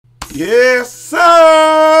Yes, sir!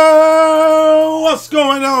 What's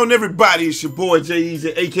going on, everybody? It's your boy,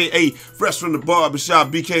 J-Easy, a.k.a. Fresh from the Barbershop,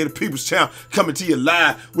 BK, the People's Town, coming to you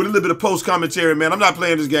live with a little bit of post-commentary, man. I'm not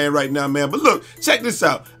playing this game right now, man, but look, check this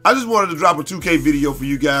out. I just wanted to drop a 2K video for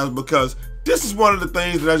you guys because this is one of the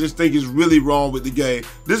things that I just think is really wrong with the game.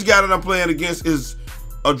 This guy that I'm playing against is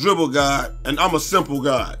a dribble god, and I'm a simple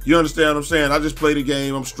god. You understand what I'm saying? I just play the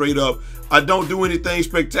game. I'm straight up. I don't do anything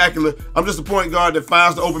spectacular. I'm just a point guard that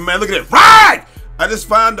finds the open man. Look at that. Right! I just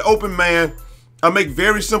find the open man. I make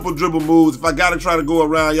very simple dribble moves. If I got to try to go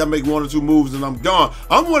around, y'all make 1 or 2 moves and I'm gone.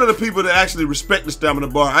 I'm one of the people that actually respect the stamina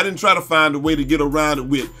bar. I didn't try to find a way to get around it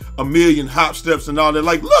with a million hop steps and all that.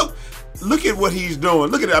 Like, look at what he's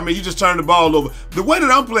doing. Look at it. I mean, you just turn the ball over. The way that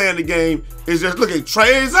I'm playing the game is just, look at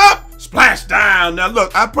trays up, splash down. Now,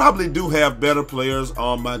 look, I probably do have better players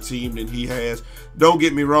on my team than he has. Don't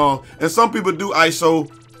get me wrong. And some people do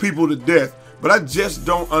ISO people to death. But I just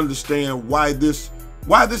don't understand why this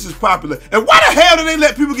is popular. And why the hell do they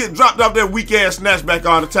let people get dropped off their weak-ass snatchback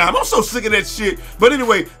all the time? I'm so sick of that shit. But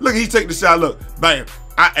anyway, look, he take the shot. Look, bam.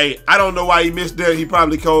 I don't know why he missed that. He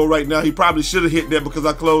probably cold right now. He probably should have hit that because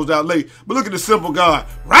I closed out late. But look at the simple guard.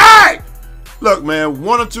 Right! Look, man,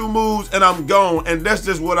 1 or 2 moves and I'm gone. And that's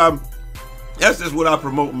just what I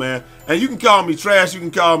promote, man. And you can call me trash, you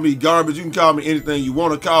can call me garbage, you can call me anything you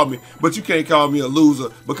want to call me, but you can't call me a loser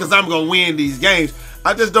because I'm going to win these games.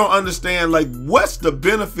 I just don't understand, like, what's the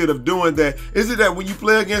benefit of doing that? Is it that when you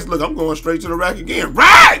play against, look, I'm going straight to the rack again.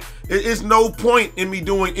 Right! It's no point in me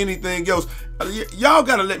doing anything else. Y'all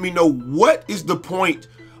got to let me know what is the point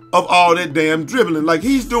of all that damn dribbling. Like,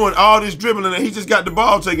 he's doing all this dribbling and he just got the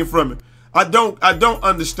ball taken from him. I don't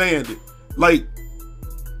understand it. Like,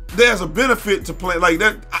 there's a benefit to play like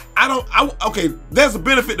that. Okay, there's a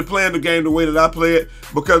benefit to playing the game the way that I play it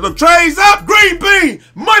because look, trays up, green bean,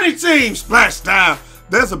 money team, splash down.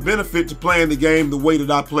 There's a benefit to playing the game the way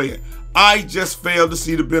that I play it. I just failed to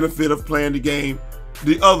see the benefit of playing the game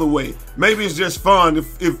the other way. Maybe it's just fun.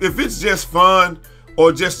 If it's just fun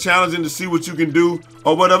or just challenging to see what you can do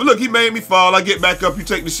or whatever. Look, he made me fall. I get back up, you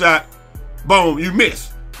take the shot, boom, you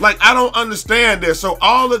miss. Like, I don't understand that. So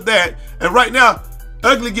all of that, and right now,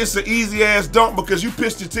 Ugly gets an easy ass dunk because you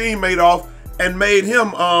pissed your teammate off and made him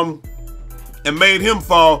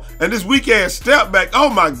fall. And this weak ass step back, oh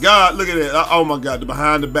my God, look at that. Oh my God, the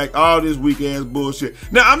behind the back, all this weak ass bullshit.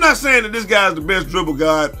 Now, I'm not saying that this guy's the best dribble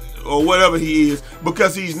guard or whatever he is,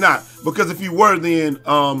 because he's not. Because if he were, then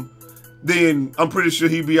I'm pretty sure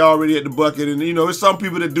he'd be already at the bucket. And you know, there's some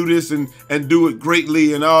people that do this and do it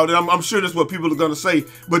greatly and all that. I'm sure that's what people are gonna say.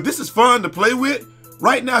 But this is fun to play with.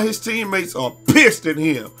 Right now, his teammates are pissed at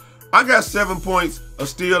him. I got 7 points, a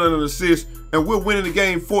steal, and an assist, and we're winning the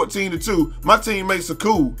game 14-2. My teammates are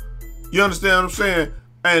cool. You understand what I'm saying?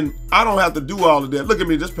 And I don't have to do all of that. Look at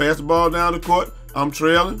me, just pass the ball down the court. I'm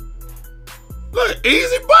trailing. Look,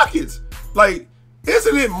 easy buckets. Like,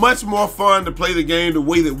 isn't it much more fun to play the game the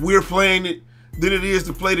way that we're playing it than it is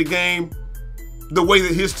to play the game the way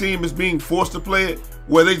that his team is being forced to play it,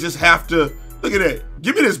 where they just have to. Look at that.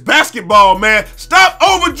 Give me this basketball, man. Stop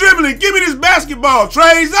over dribbling. Give me this basketball.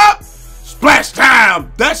 Trays up. Splash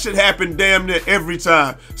time. That should happen damn near every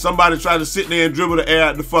time somebody tries to sit there and dribble the air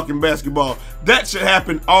out the fucking basketball. That should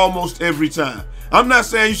happen almost every time. I'm not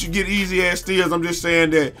saying you should get easy ass steals. I'm just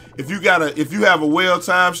saying that if you have a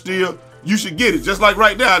well-timed steal, you should get it. Just like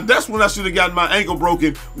right now. That's when I should have gotten my ankle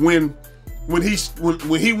broken when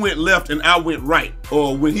he went left and I went right,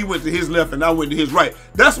 or when he went to his left and I went to his right.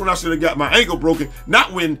 That's when I should have got my ankle broken,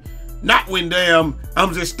 not when damn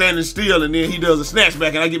I'm just standing still and then he does a snatchback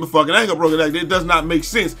and I get my fucking ankle broken. Like, it does not make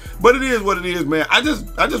sense. But it is what it is, man. I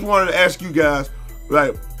just wanted to ask you guys,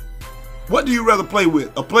 like, what do you rather play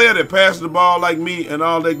with? A player that passes the ball like me and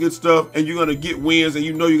all that good stuff, and you're gonna get wins and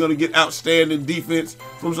you know you're gonna get outstanding defense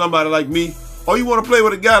from somebody like me, or you want to play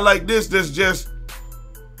with a guy like this that's just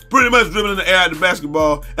pretty much dribbling the air out the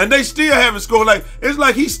basketball, and they still haven't scored. Like, it's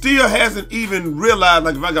like he still hasn't even realized,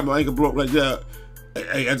 like, if I got my ankle broke right there,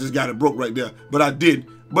 hey, I just got it broke right there, but I didn't.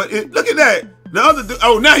 But look at that. The other dude,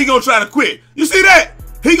 oh, now he gonna try to quit. You see that?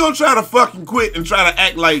 He gonna try to fucking quit and try to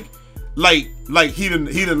act like he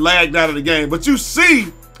done lagged out of the game. But you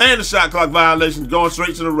see, and the shot clock violation going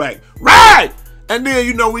straight to the rack. Right! And then,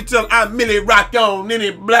 you know, we tell him, I'm Millie Rock on, then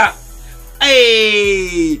it block.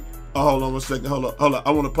 Hey! Oh, hold on 1 second. Hold up.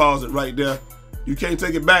 I want to pause it right there. You can't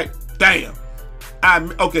take it back? Damn.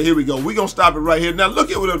 Okay, here we go. We're going to stop it right here. Now, look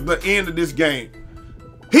at the end of this game.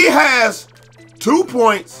 He has 2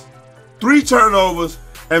 points, 3 turnovers,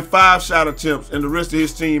 and 5 shot attempts, and the rest of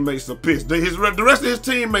his teammates are pissed. The rest of his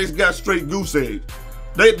teammates got straight goose eggs.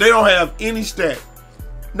 They don't have any stat.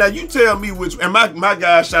 Now you tell me which, and my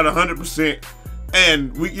guy shot 100%,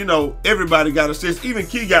 and we, you know, everybody got assists. Even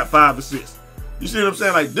Key got 5 assists. You see what I'm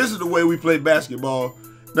saying? Like, this is the way we play basketball.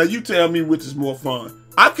 Now you tell me which is more fun.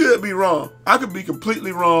 I could be wrong. I could be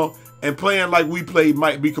completely wrong, and playing like we play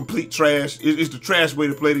might be complete trash. It's the trash way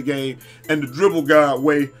to play the game, and the dribble guard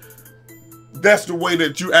way, that's the way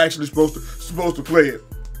that you actually supposed to play it.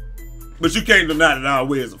 But you can't deny that our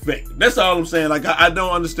way is effective. That's all I'm saying. Like, I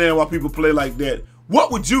don't understand why people play like that.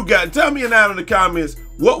 What would you guys, tell me down in the comments,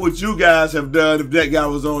 what would you guys have done if that guy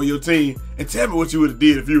was on your team? And tell me what you would have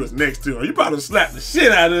did if you was next to him. You probably slapped the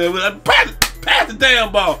shit out of him. Pass the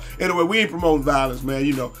damn ball. Anyway, we ain't promoting violence, man.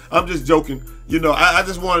 You know, I'm just joking. You know, I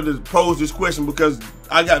just wanted to pose this question because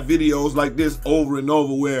I got videos like this over and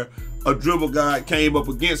over where a dribble guy came up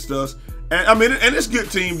against us. And I mean, and it's good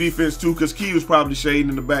team defense too, because Key was probably shading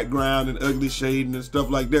in the background and ugly shading and stuff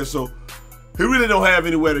like that. So he really don't have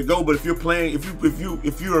anywhere to go. But if you're playing,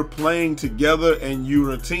 if you are playing together and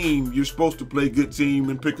you're a team, you're supposed to play good team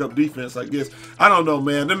and pick up defense, I guess. I don't know,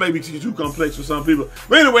 man. That may be too complex for some people.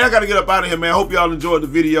 But anyway, I got to get up out of here, man. I hope y'all enjoyed the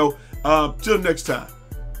video. Till next time,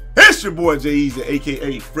 it's your boy Jay Easy,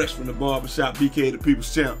 aka Fresh from the Barbershop, BK the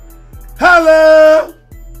People's Champ. Holla!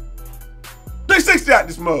 360 out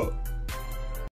this mug.